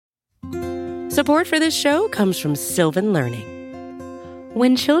Support for this show comes from Sylvan Learning.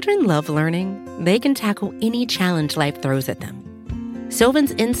 When children love learning, they can tackle any challenge life throws at them.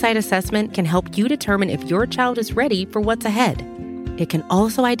 Sylvan's Insight Assessment can help you determine if your child is ready for what's ahead. It can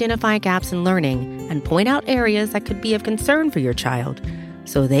also identify gaps in learning and point out areas that could be of concern for your child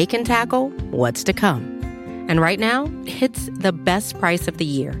so they can tackle what's to come. And right now, it's the best price of the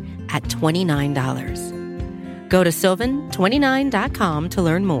year at $29. Go to sylvan29.com to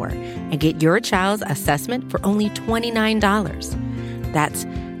learn more and get your child's assessment for only $29. That's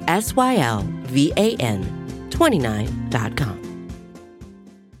SYLVAN 29.com.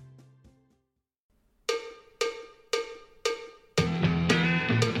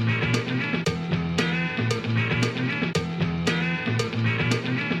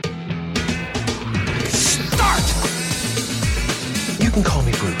 You can call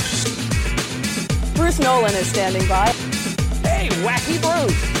me Bruce. Bruce Nolan is standing by. Hey, Wacky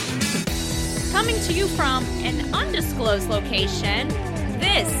Bruce! Coming to you from an undisclosed location,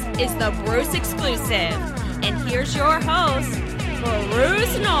 this is the Bruce Exclusive. And here's your host,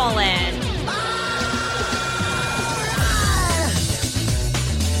 Bruce Nolan.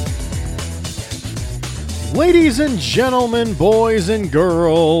 Ladies and gentlemen, boys and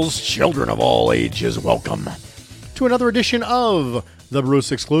girls, children of all ages, welcome to another edition of the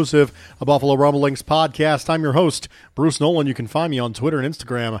Bruce Exclusive, a Buffalo Rumblings podcast. I'm your host, Bruce Nolan. You can find me on Twitter and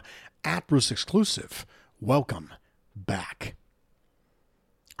Instagram at Bruce Exclusive. Welcome back.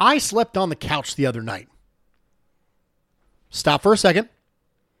 I slept on the couch the other night. Stop for a second.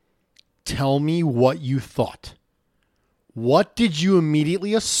 Tell me what you thought. What did you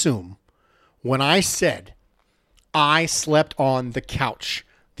immediately assume when I said I slept on the couch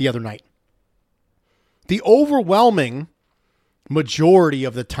the other night? The overwhelming majority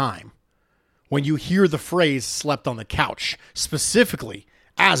of the time, when you hear the phrase slept on the couch, specifically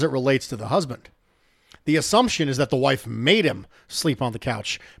as it relates to the husband, the assumption is that the wife made him sleep on the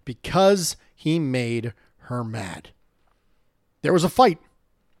couch because he made her mad. There was a fight.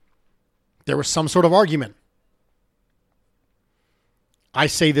 There was some sort of argument. I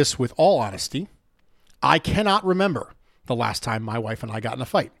say this with all honesty. I cannot remember the last time my wife and I got in a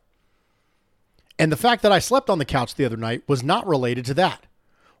fight. And the fact that I slept on the couch the other night was not related to that.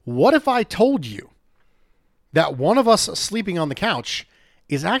 What if I told you that one of us sleeping on the couch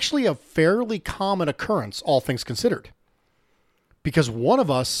is actually a fairly common occurrence, all things considered? Because one of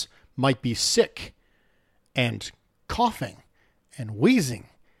us might be sick and coughing and wheezing,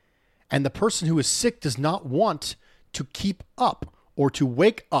 and the person who is sick does not want to keep up or to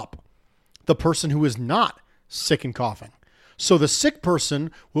wake up the person who is not sick and coughing. So the sick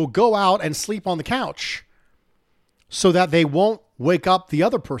person will go out and sleep on the couch so that they won't wake up the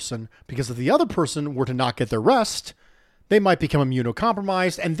other person, because if the other person were to not get their rest, they might become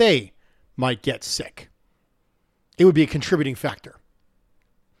immunocompromised and they might get sick. It would be a contributing factor.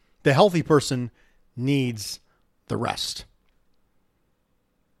 The healthy person needs the rest.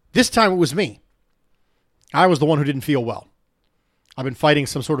 This time it was me. I was the one who didn't feel well. I've been fighting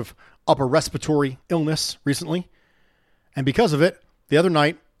some sort of upper respiratory illness recently. And because of it, the other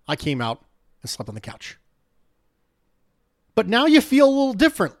night, I came out and slept on the couch. But now you feel a little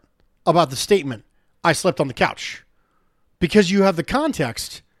different about the statement, I slept on the couch, because you have the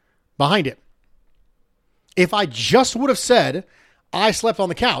context behind it. If I just would have said, I slept on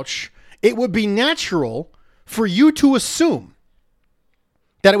the couch, it would be natural for you to assume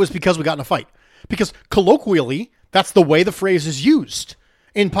that it was because we got in a fight. Because colloquially, that's the way the phrase is used.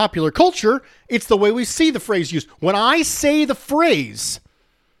 In popular culture, it's the way we see the phrase used. When I say the phrase,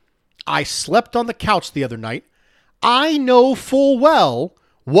 I slept on the couch the other night, I know full well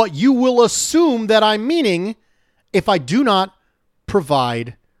what you will assume that I'm meaning if I do not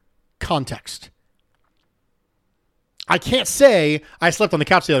provide context. I can't say I slept on the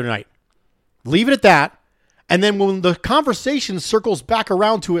couch the other night. Leave it at that. And then when the conversation circles back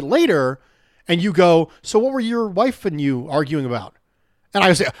around to it later and you go, so what were your wife and you arguing about? And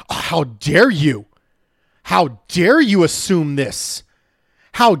I say, oh, how dare you? How dare you assume this?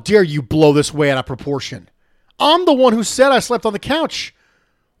 How dare you blow this way out of proportion? I'm the one who said I slept on the couch.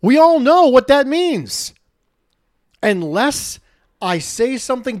 We all know what that means. Unless I say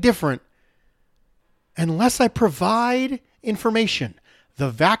something different, unless I provide information, the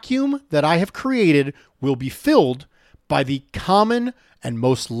vacuum that I have created will be filled by the common and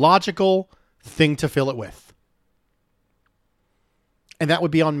most logical thing to fill it with. And that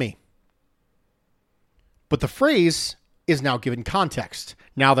would be on me. But the phrase is now given context.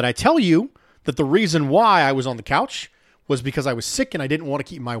 Now that I tell you that the reason why I was on the couch was because I was sick and I didn't want to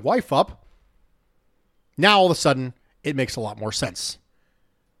keep my wife up, now all of a sudden it makes a lot more sense.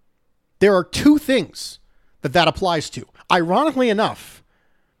 There are two things that applies to. Ironically enough,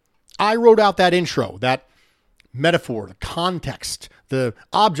 I wrote out that intro, that metaphor, the context, the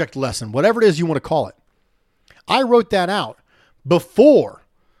object lesson, whatever it is you want to call it. I wrote that out before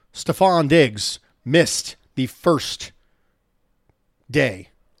Stefon Diggs missed the first day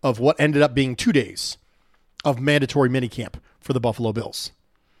of what ended up being 2 days of mandatory minicamp for the Buffalo Bills.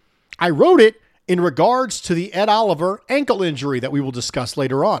 I wrote it in regards to the Ed Oliver ankle injury that we will discuss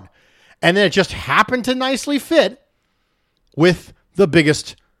later on. And then it just happened to nicely fit with the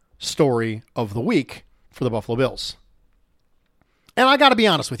biggest story of the week for the Buffalo Bills. And I got to be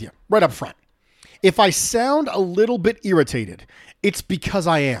honest with you, right up front. If I sound a little bit irritated, it's because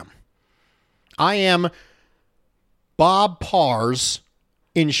I am. I am Bob Parr's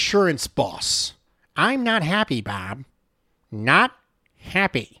insurance boss. I'm not happy, Bob. Not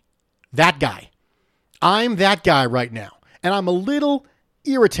happy. That guy. I'm that guy right now. And I'm a little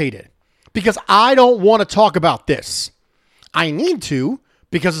irritated because I don't want to talk about this. I need to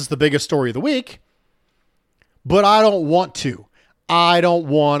because it's the biggest story of the week, but I don't want to. I don't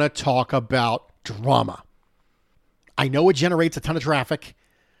want to talk about drama. I know it generates a ton of traffic,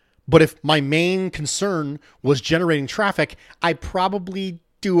 but if my main concern was generating traffic, I'd probably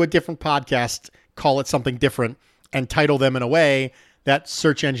do a different podcast, call it something different, and title them in a way that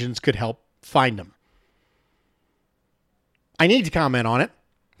search engines could help find them. I need to comment on it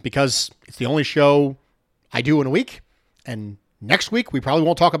because it's the only show I do in a week, and next week we probably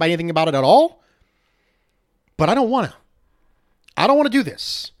won't talk about anything about it at all, but I don't want to. I don't want to do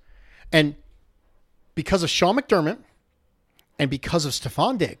this. And because of Sean McDermott and because of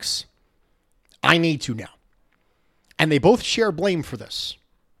Stefon Diggs, I need to now. And they both share blame for this.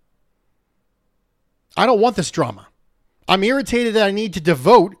 I don't want this drama. I'm irritated that I need to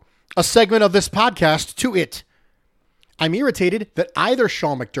devote a segment of this podcast to it. I'm irritated that either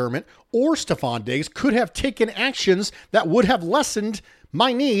Sean McDermott or Stefon Diggs could have taken actions that would have lessened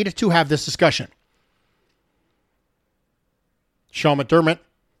my need to have this discussion. Sean McDermott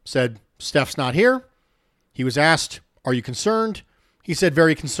said, Steph's not here. He was asked, are you concerned? He said,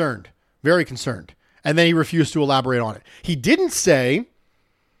 very concerned. Very concerned. And then he refused to elaborate on it. He didn't say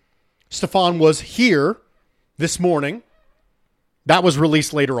Stefon was here this morning. That was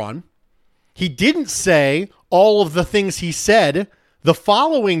released later on. He didn't say all of the things he said the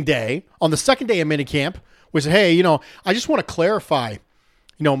following day on the second day of minicamp was, hey, I just want to clarify,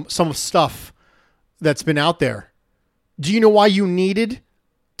 some stuff that's been out there. Do you know why you needed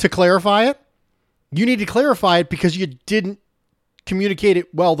to clarify it? You need to clarify it because you didn't communicate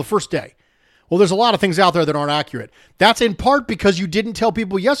it well the first day. Well, there's a lot of things out there that aren't accurate. That's in part because you didn't tell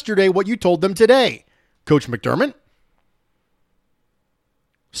people yesterday what you told them today, Coach McDermott.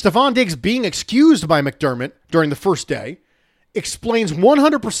 Stefon Diggs being excused by McDermott during the first day explains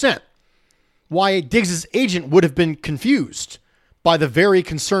 100% why Diggs' agent would have been confused by the very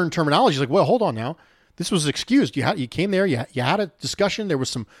concerned terminology. He's like, well, hold on now. This was excused. You came there. You had a discussion. There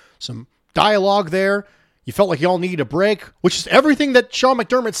was some dialogue there. You felt like y'all needed a break, which is everything that Sean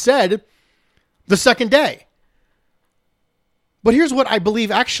McDermott said the second day. But here's what I believe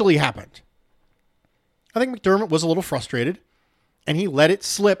actually happened. I think McDermott was a little frustrated, and he let it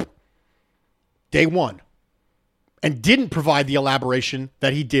slip day one and didn't provide the elaboration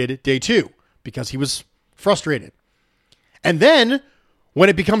that he did day two because he was frustrated. And then when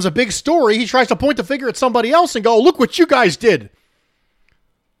it becomes a big story, he tries to point the finger at somebody else and go, look what you guys did.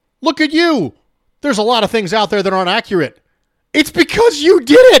 Look at you. There's a lot of things out there that aren't accurate. It's because you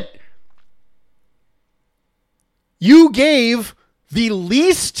did it. You gave the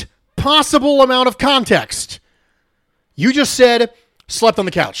least possible amount of context. You just said, slept on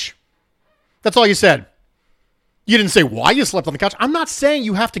the couch. That's all you said. You didn't say why you slept on the couch. I'm not saying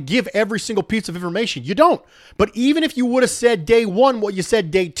you have to give every single piece of information. You don't. But even if you would have said day one what you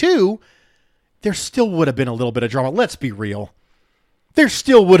said day two, there still would have been a little bit of drama. Let's be real. There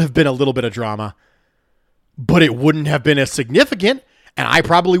still would have been a little bit of drama. But it wouldn't have been as significant, and I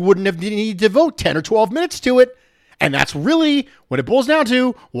probably wouldn't have needed to devote 10 or 12 minutes to it. And that's really, when it boils down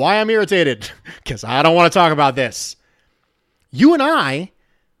to, why I'm irritated. Because I don't want to talk about this. You and I,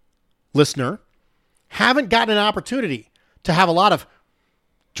 listener, haven't gotten an opportunity to have a lot of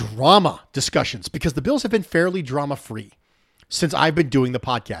drama discussions because the Bills have been fairly drama-free since I've been doing the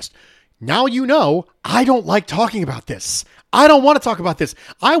podcast. Now you know I don't like talking about this. I don't want to talk about this.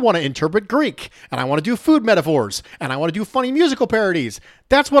 I want to interpret Greek, and I want to do food metaphors, and I want to do funny musical parodies.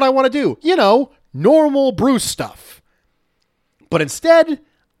 That's what I want to do. Normal Bruce stuff. But instead,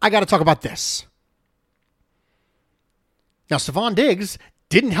 I got to talk about this. Now, Stefon Diggs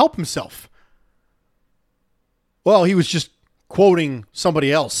didn't help himself. Well, he was just quoting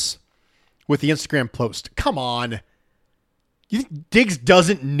somebody else. with the Instagram post. Come on. You think Diggs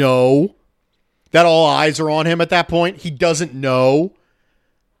doesn't know that all eyes are on him at that point? He doesn't know.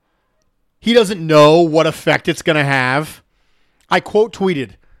 He doesn't know what effect it's going to have. I quote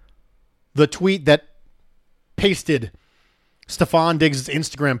tweeted the tweet that pasted Stefon Diggs'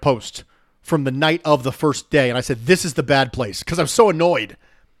 Instagram post from the night of the first day. And I said, this is the bad place, because I'm so annoyed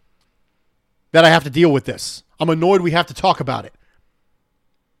that I have to deal with this. I'm annoyed we have to talk about it.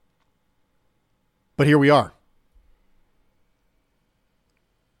 But here we are.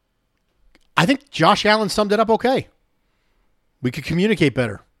 I think Josh Allen summed it up okay. We could communicate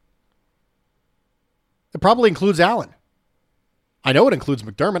better. It probably includes Allen. I know it includes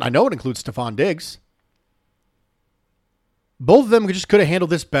McDermott. I know it includes Stefon Diggs. Both of them just could have handled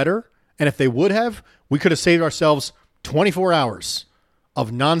this better. And if they would have, we could have saved ourselves 24 hours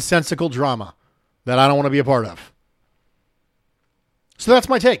of nonsensical drama that I don't want to be a part of. So that's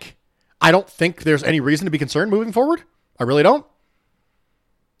my take. I don't think there's any reason to be concerned moving forward. I really don't.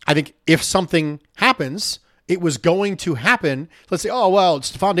 I think if something happens, it was going to happen. Let's say, oh, well,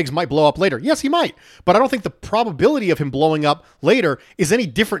 Stefon Diggs might blow up later. Yes, he might. But I don't think the probability of him blowing up later is any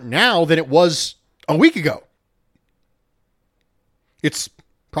different now than it was a week ago. It's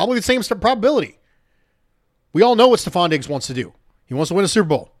probably the same probability. We all know what Stefon Diggs wants to do. He wants to win a Super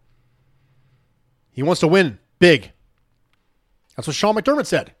Bowl. He wants to win big. That's what Sean McDermott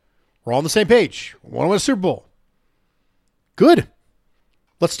said. We're all on the same page. We want to win a Super Bowl. Good.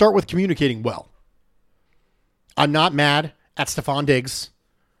 Let's start with communicating well. I'm not mad at Stefon Diggs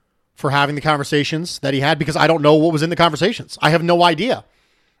for having the conversations that he had, because I don't know what was in the conversations. I have no idea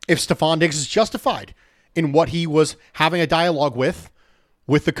if Stefon Diggs is justified in what he was having a dialogue with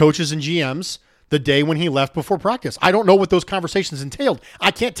the coaches and GMs the day when he left before practice. I don't know what those conversations entailed.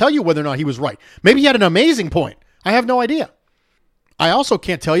 I can't tell you whether or not he was right. Maybe he had an amazing point. I have no idea. I also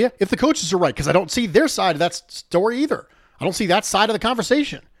can't tell you if the coaches are right, because I don't see their side of that story either. I don't see that side of the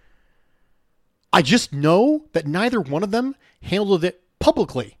conversation. I just know that neither one of them handled it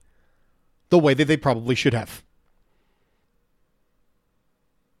publicly the way that they probably should have.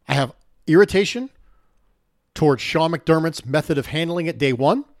 I have irritation towards Sean McDermott's method of handling it day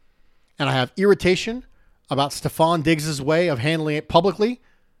one, and I have irritation about Stefon Diggs' way of handling it publicly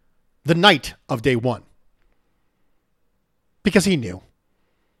the night of day one. Because he knew.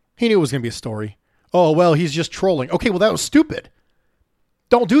 He knew it was going to be a story. Oh, well, he's just trolling. Okay, well, that was stupid.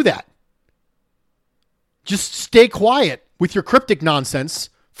 Don't do that. Just stay quiet with your cryptic nonsense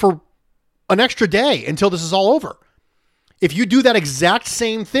for an extra day until this is all over. If you do that exact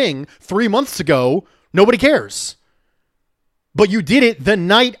same thing 3 months ago, nobody cares. But you did it the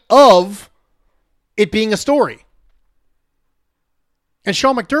night of it being a story. And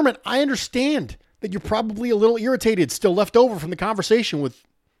Sean McDermott, I understand that you're probably a little irritated, still left over from the conversation with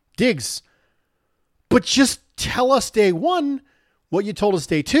Diggs. But just tell us day one what you told us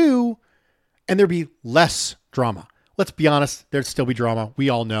day two, and there'd be less drama. Let's be honest, there'd still be drama. We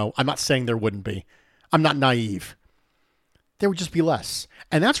all know. I'm not saying there wouldn't be. I'm not naive. There would just be less.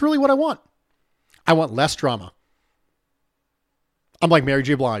 And that's really what I want. I want less drama. I'm like Mary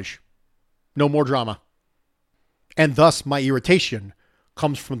J. Blige. No more drama. And thus my irritation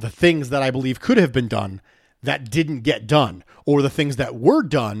comes from the things that I believe could have been done that didn't get done, or the things that were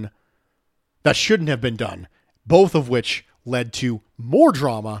done that shouldn't have been done, both of which led to more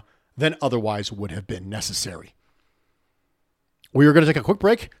drama than otherwise would have been necessary. We are going to take a quick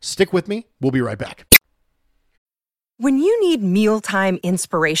break. Stick with me. We'll be right back. When you need mealtime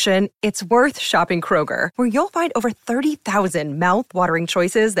inspiration, it's worth shopping Kroger, where you'll find over 30,000 mouth-watering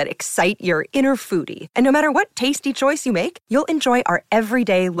choices that excite your inner foodie. And no matter what tasty choice you make, you'll enjoy our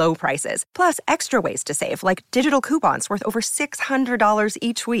everyday low prices, plus extra ways to save, like digital coupons worth over $600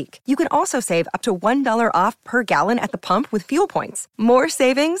 each week. You can also save up to $1 off per gallon at the pump with fuel points. More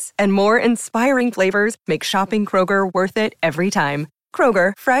savings and more inspiring flavors make shopping Kroger worth it every time.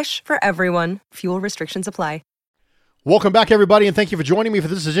 Kroger, fresh for everyone. Fuel restrictions apply. Welcome back, everybody, and thank you for joining me for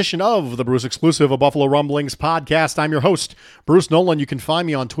this edition of the Bruce Exclusive, a Buffalo Rumblings podcast. I'm your host, Bruce Nolan. You can find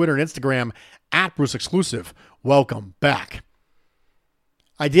me on Twitter and Instagram at Bruce Exclusive. Welcome back.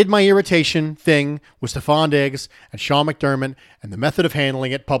 I did my irritation thing with Stefon Diggs and Sean McDermott and the method of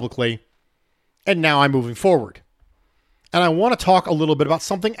handling it publicly, and now I'm moving forward. And I want to talk a little bit about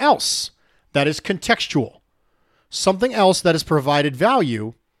something else that is contextual, something else that has provided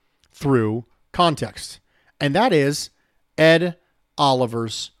value through context. And that is Ed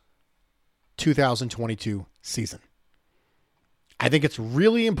Oliver's 2022 season. I think it's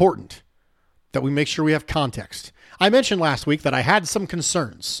really important that we make sure we have context. I mentioned last week that I had some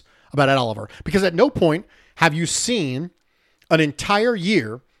concerns about Ed Oliver, because at no point have you seen an entire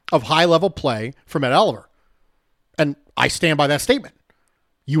year of high-level play from Ed Oliver. And I stand by that statement.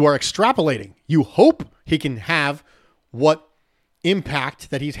 You are extrapolating. You hope he can have what impact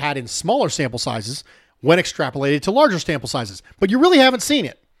that he's had in smaller sample sizes when extrapolated to larger sample sizes. But you really haven't seen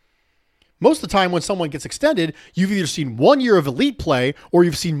it. Most of the time when someone gets extended, you've either seen 1 year of elite play or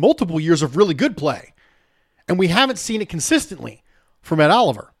you've seen multiple years of really good play. And we haven't seen it consistently from Ed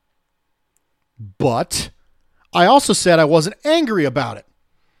Oliver. But I also said I wasn't angry about it.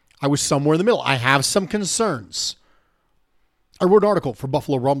 I was somewhere in the middle. I have some concerns. I wrote an article for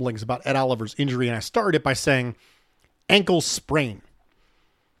Buffalo Rumblings about Ed Oliver's injury, and I started it by saying ankle sprain.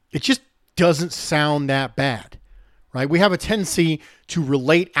 It just doesn't sound that bad, right? We have a tendency to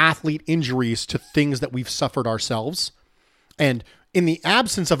relate athlete injuries to things that we've suffered ourselves. And in the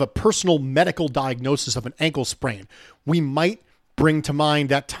absence of a personal medical diagnosis of an ankle sprain, we might bring to mind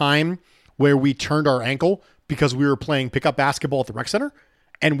that time where we turned our ankle because we were playing pickup basketball at the rec center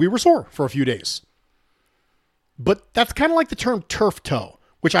and we were sore for a few days. But that's kind of like the term turf toe,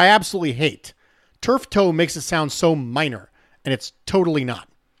 which I absolutely hate. Turf toe makes it sound so minor, and it's totally not.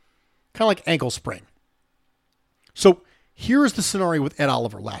 Kind of like ankle sprain. So here's the scenario with Ed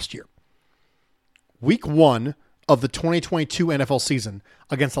Oliver last year. Week 1 of the 2022 NFL season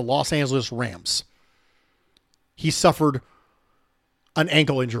against the Los Angeles Rams, he suffered an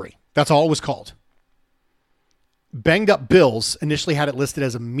ankle injury. That's all it was called. Banged Up Bills initially had it listed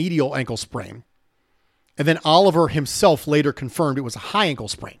as a medial ankle sprain. And then Oliver himself later confirmed it was a high ankle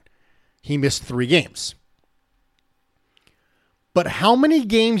sprain. He missed 3 games. But how many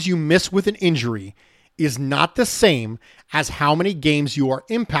games you miss with an injury is not the same as how many games you are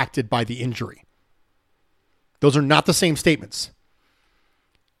impacted by the injury. Those are not the same statements.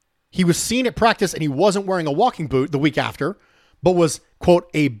 He was seen at practice and he wasn't wearing a walking boot the week after, but was, quote,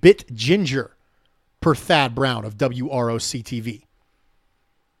 a bit ginger, per Thad Brown of WROC-TV.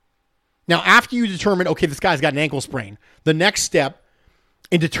 Now, after you determine, okay, this guy's got an ankle sprain, the next step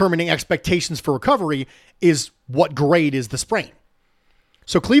in determining expectations for recovery is what grade is the sprain.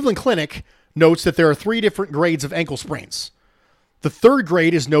 So Cleveland Clinic notes that there are 3 different grades of ankle sprains. The 3rd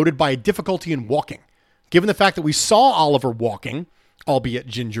grade is noted by difficulty in walking. Given the fact that we saw Oliver walking, albeit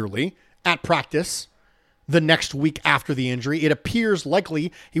gingerly, at practice the next week after the injury, it appears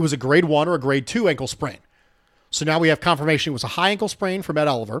likely he was a grade 1 or a grade 2 ankle sprain. So now we have confirmation it was a high ankle sprain from Ed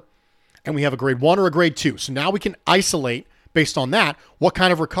Oliver, and we have a grade 1 or a grade 2. So now we can isolate, based on that, what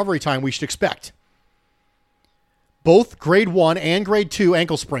kind of recovery time we should expect. Both grade 1 and grade 2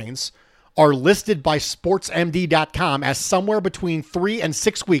 ankle sprains are listed by sportsmd.com as somewhere between 3 and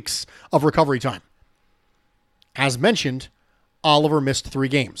 6 weeks of recovery time. As mentioned, Oliver missed 3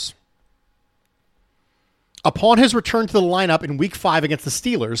 games. Upon his return to the lineup in Week 5 against the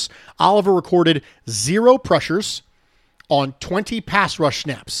Steelers, Oliver recorded 0 pressures on 20 pass rush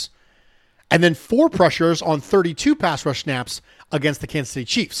snaps, and then 4 pressures on 32 pass rush snaps against the Kansas City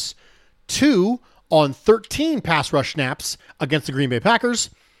Chiefs, 2 on 13 pass rush snaps against the Green Bay Packers,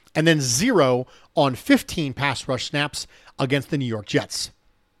 and then 0 on 15 pass rush snaps against the New York Jets.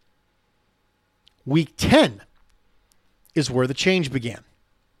 Week 10 is where the change began.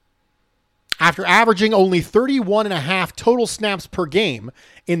 After averaging only 31.5 total snaps per game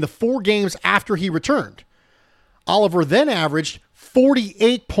in the 4 games after he returned, Oliver then averaged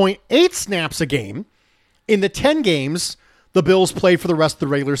 48.8 snaps a game in the 10 games the Bills played for the rest of the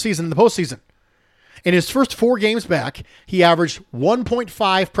regular season and the postseason. In his first 4 games back, he averaged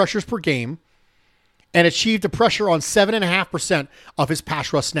 1.5 pressures per game and achieved a pressure on 7.5% of his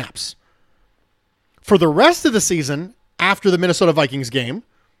pass rush snaps. For the rest of the season, after the Minnesota Vikings game,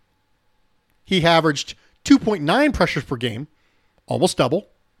 he averaged 2.9 pressures per game, almost double,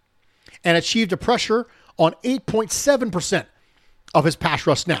 and achieved a pressure on 8.7% of his pass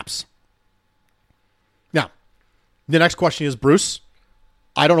rush snaps. Now, the next question is, Bruce,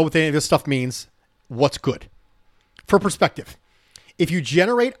 I don't know what any of this stuff means. What's good? For perspective, if you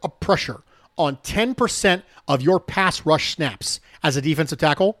generate a pressure on 10% of your pass rush snaps as a defensive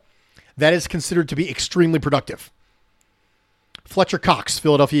tackle, that is considered to be extremely productive. Fletcher Cox,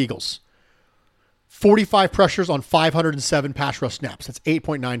 Philadelphia Eagles, 45 pressures on 507 pass rush snaps. That's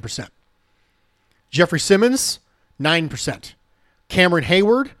 8.9%. Jeffrey Simmons, 9%. Cameron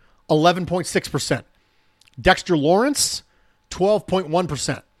Hayward, 11.6%. Dexter Lawrence,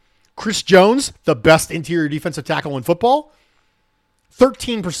 12.1%. Chris Jones, the best interior defensive tackle in football,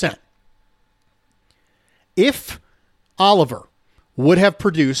 13%. If Oliver would have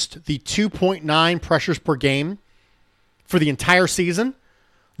produced the 2.9 pressures per game for the entire season,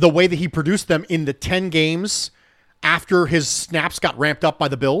 the way that he produced them in the 10 games after his snaps got ramped up by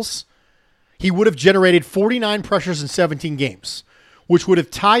the Bills, he would have generated 49 pressures in 17 games, which would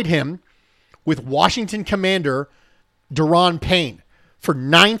have tied him with Washington Commander Daron Payne for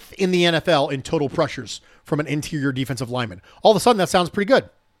 9th in the NFL in total pressures from an interior defensive lineman. All of a sudden, that sounds pretty good.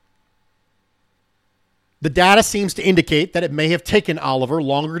 The data seems to indicate that it may have taken Oliver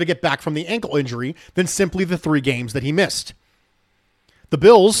longer to get back from the ankle injury than simply the 3 games that he missed. The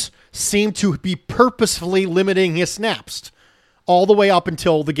Bills seem to be purposefully limiting his snaps all the way up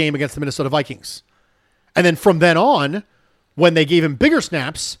until the game against the Minnesota Vikings. And then from then on, when they gave him bigger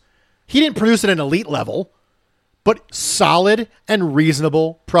snaps, he didn't produce at an elite level, but solid and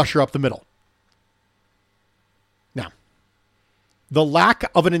reasonable pressure up the middle. Now, the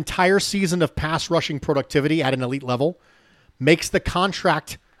lack of an entire season of pass rushing productivity at an elite level makes the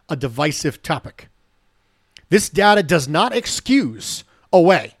contract a divisive topic. This data does not excuse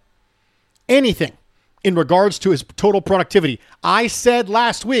away anything in regards to his total productivity. I said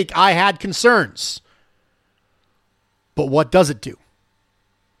last week I had concerns. But what does it do?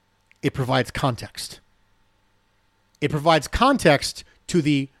 It provides context. It provides context to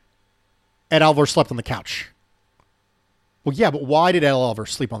the Ed Oliver slept on the couch. Well, yeah, but why did Ed Oliver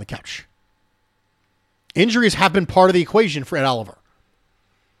sleep on the couch? Injuries have been part of the equation for Ed Oliver.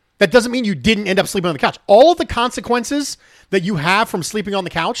 That doesn't mean you didn't end up sleeping on the couch. All of the consequences that you have from sleeping on the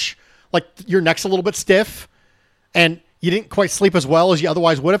couch, like your neck's a little bit stiff and you didn't quite sleep as well as you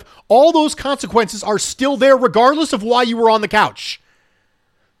otherwise would have, all those consequences are still there regardless of why you were on the couch.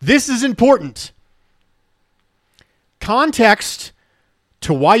 This is important. Context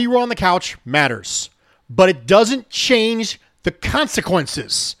to why you were on the couch matters, but it doesn't change the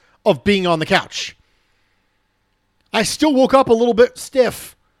consequences of being on the couch. I still woke up a little bit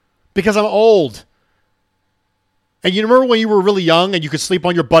stiff because I'm old. And you remember when you were really young and you could sleep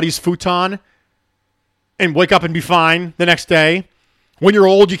on your buddy's futon and wake up and be fine the next day? When you're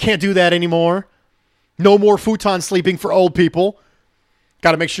old, you can't do that anymore. No more futon sleeping for old people.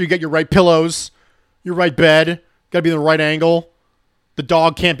 Got to make sure you get your right pillows, your right bed. Got to be in the right angle. The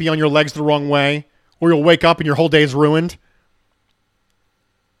dog can't be on your legs the wrong way, or you'll wake up and your whole day is ruined.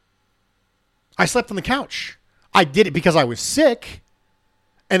 I slept on the couch. I did it because I was sick,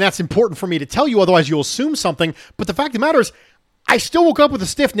 and that's important for me to tell you, otherwise you'll assume something. But the fact of the matter is, I still woke up with a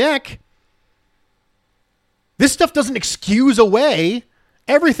stiff neck. This stuff doesn't excuse away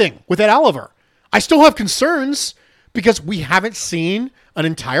everything with Ed Oliver. I still have concerns because we haven't seen an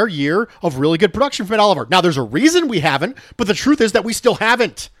entire year of really good production from Ed Oliver. Now, there's a reason we haven't, but the truth is that we still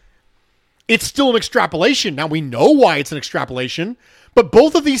haven't. It's still an extrapolation. Now, we know why it's an extrapolation, but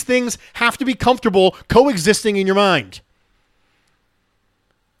both of these things have to be comfortable coexisting in your mind.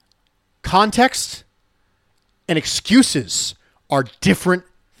 Context and excuses are different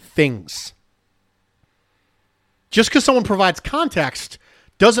things. Just because someone provides context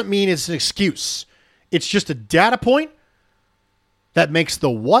doesn't mean it's an excuse. It's just a data point that makes the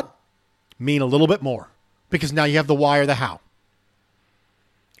what mean a little bit more, because now you have the why or the how.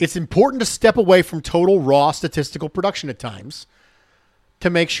 It's important to step away from total raw statistical production at times to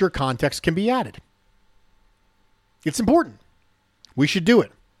make sure context can be added. It's important. We should do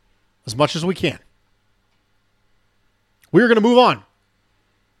it as much as we can. We're going to move on.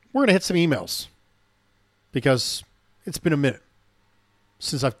 We're going to hit some emails because it's been a minute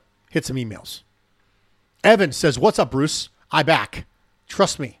since I've hit some emails. Evan says, "What's up, Bruce? I back.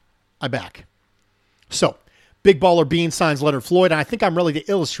 Trust me, I back." So, Big Baller Bean signs Leonard Floyd, and I think I'm ready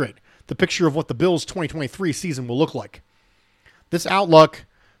to illustrate the picture of what the Bills' 2023 season will look like. This outlook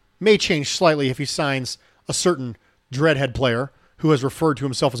may change slightly if he signs a certain dreadhead player who has referred to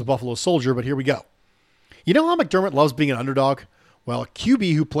himself as a Buffalo Soldier, but here we go. You know how McDermott loves being an underdog? Well, a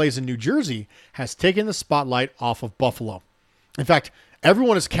QB who plays in New Jersey has taken the spotlight off of Buffalo. In fact,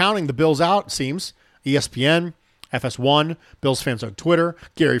 everyone is counting the Bills out, it seems. ESPN, FS1, Bills fans on Twitter,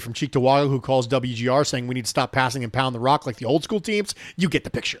 Gary from Cheektowaga who calls WGR saying we need to stop passing and pound the rock like the old school teams. You get the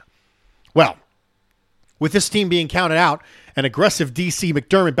picture. Well, with this team being counted out and aggressive DC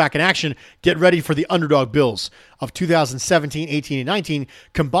McDermott back in action, get ready for the underdog Bills of 2017, 18, and 19,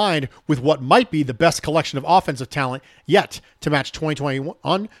 combined with what might be the best collection of offensive talent yet to match 2021,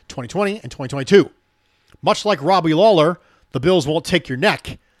 2020, and 2022. Much like Robbie Lawler, the Bills won't take your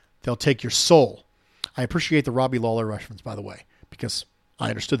neck, they'll take your soul. I appreciate the Robbie Lawler reference, by the way, because I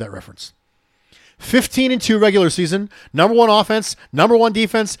understood that reference. 15-2 regular season, number 1 offense, number 1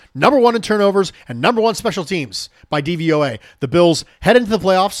 defense, number 1 in turnovers, and number 1 special teams by DVOA. The Bills head into the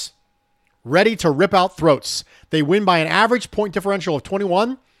playoffs ready to rip out throats. They win by an average point differential of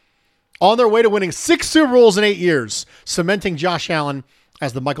 21, on their way to winning 6 Super Bowls in 8 years, cementing Josh Allen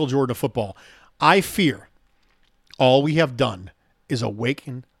as the Michael Jordan of football. I fear all we have done is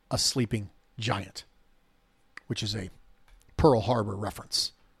awaken a sleeping giant, which is a Pearl Harbor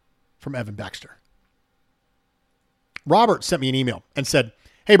reference from Evan Baxter. Robert sent me an email and said,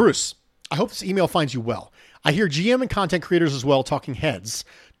 "Hey, Bruce, I hope this email finds you well. I hear GM and content creators as well talking heads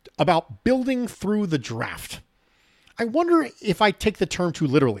about building through the draft. I wonder if I take the term too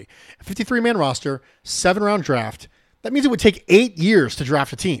literally. A 53-man roster, 7-round draft, that means it would take 8 years to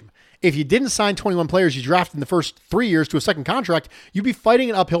draft a team. If you didn't sign 21 players you drafted in the first 3 years to a second contract, you'd be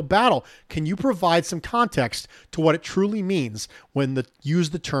fighting an uphill battle. Can you provide some context to what it truly means when use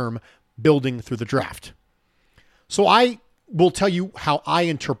the term building through the draft?" So I will tell you how I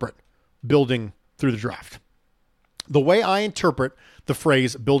interpret building through the draft. The way I interpret the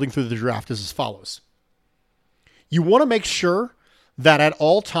phrase building through the draft is as follows. You want to make sure that at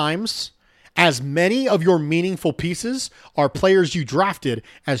all times, as many of your meaningful pieces are players you drafted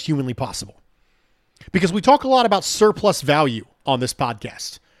as humanly possible. Because we talk a lot about surplus value on this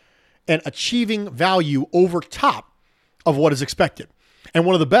podcast and achieving value over top of what is expected. And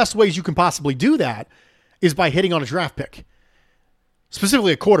one of the best ways you can possibly do that is by hitting on a draft pick,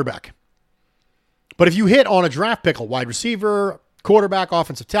 specifically a quarterback. But if you hit on a draft pick, a wide receiver, quarterback,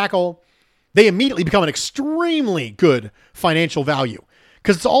 offensive tackle, they immediately become an extremely good financial value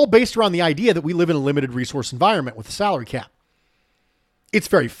because it's all based around the idea that we live in a limited resource environment with a salary cap. It's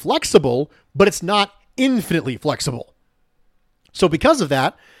very flexible, but it's not infinitely flexible. So because of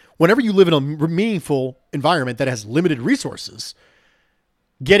that, whenever you live in a meaningful environment that has limited resources,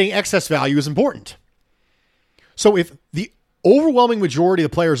 getting excess value is important. So if the overwhelming majority of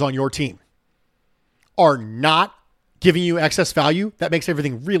the players on your team are not giving you excess value, that makes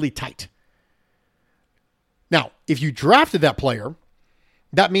everything really tight. Now, if you drafted that player,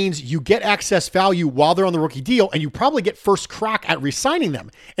 that means you get excess value while they're on the rookie deal, and you probably get first crack at re-signing them.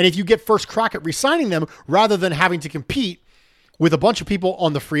 And if you get first crack at re-signing them, rather than having to compete with a bunch of people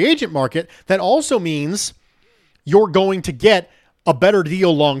on the free agent market, that also means you're going to get a better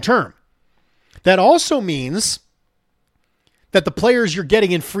deal long-term. That also means that the players you're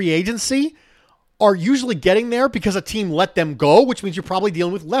getting in free agency are usually getting there because a team let them go, which means you're probably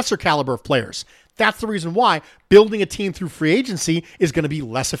dealing with lesser caliber of players. That's the reason why building a team through free agency is going to be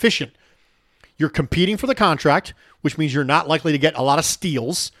less efficient. You're competing for the contract, which means you're not likely to get a lot of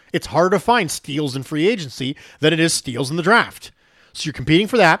steals. It's harder to find steals in free agency than it is steals in the draft. So you're competing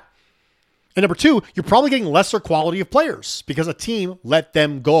for that. And number two, you're probably getting lesser quality of players because a team let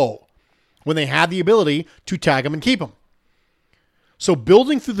them go when they had the ability to tag them and keep them. So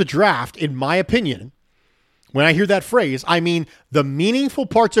building through the draft, in my opinion, when I hear that phrase, I mean the meaningful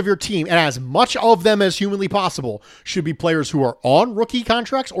parts of your team, and as much of them as humanly possible, should be players who are on rookie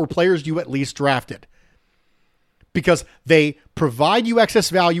contracts or players you at least drafted. Because they provide you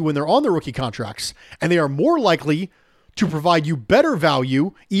excess value when they're on the rookie contracts, and they are more likely to provide you better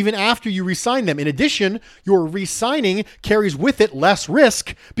value even after you re-sign them. In addition, your re-signing carries with it less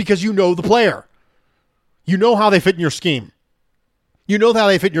risk because you know the player. You know how they fit in your scheme. You know how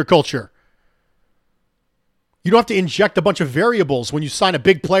they fit in your culture. You don't have to inject a bunch of variables when you sign a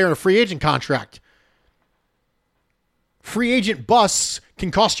big player in a free agent contract. Free agent busts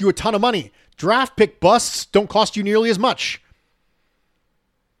can cost you a ton of money. Draft pick busts don't cost you nearly as much.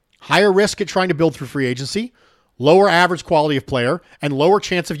 Higher risk at trying to build through free agency, lower average quality of player, and lower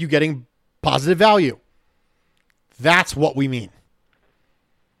chance of you getting positive value. That's what we mean.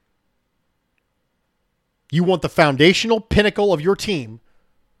 You want the foundational pinnacle of your team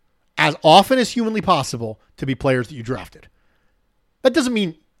as often as humanly possible to be players that you drafted. That doesn't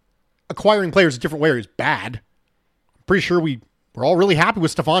mean acquiring players a different way is bad. I'm pretty sure we're all really happy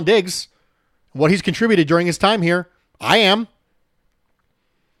with Stephon Diggs and what he's contributed during his time here. I am.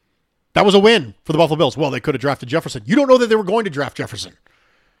 That was a win for the Buffalo Bills. Well, they could have drafted Jefferson. You don't know that they were going to draft Jefferson.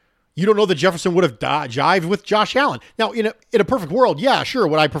 You don't know that Jefferson would have jived with Josh Allen. Now, in a perfect world, yeah, sure.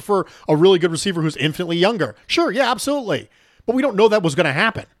 Would I prefer a really good receiver who's infinitely younger? Sure, yeah, absolutely. But we don't know that was going to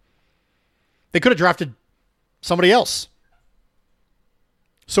happen. They could have drafted somebody else.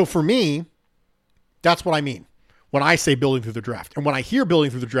 So for me, that's what I mean when I say building through the draft. And when I hear building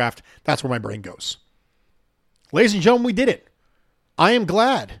through the draft, that's where my brain goes. Ladies and gentlemen, we did it. I am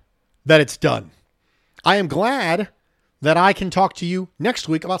glad that it's done. I am glad that I can talk to you next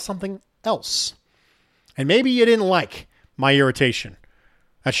week about something else. And maybe you didn't like my irritation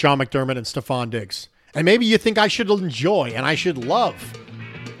at Sean McDermott and Stephon Diggs. And maybe you think I should enjoy and I should love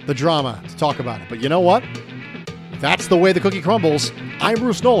the drama to talk about it. But you know what? That's the way the cookie crumbles. I'm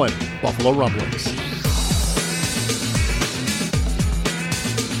Bruce Nolan, Buffalo Rumblings.